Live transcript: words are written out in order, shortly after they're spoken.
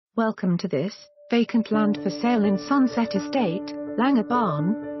Welcome to this vacant land for sale in Sunset Estate,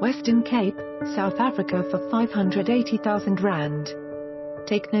 Langebaan, Western Cape, South Africa for R580,000.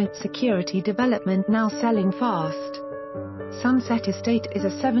 Take note: security development now selling fast. Sunset Estate is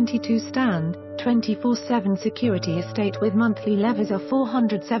a 72-stand, 24/7 security estate with monthly levies of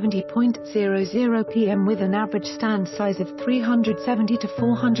 470.00 PM with an average stand size of 370 to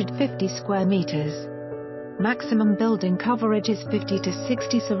 450 square meters. Maximum building coverage is 50 to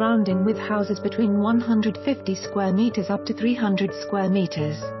 60 surrounding with houses between 150 square meters up to 300 square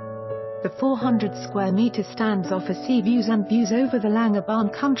meters. The 400 square meter stands offer sea views and views over the Langebaan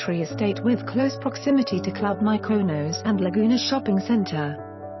country estate with close proximity to Club Mykonos and Laguna shopping center.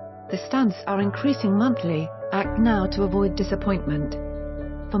 The stands are increasing monthly. Act now to avoid disappointment.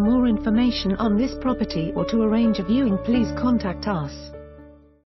 For more information on this property or to arrange a viewing, please contact us.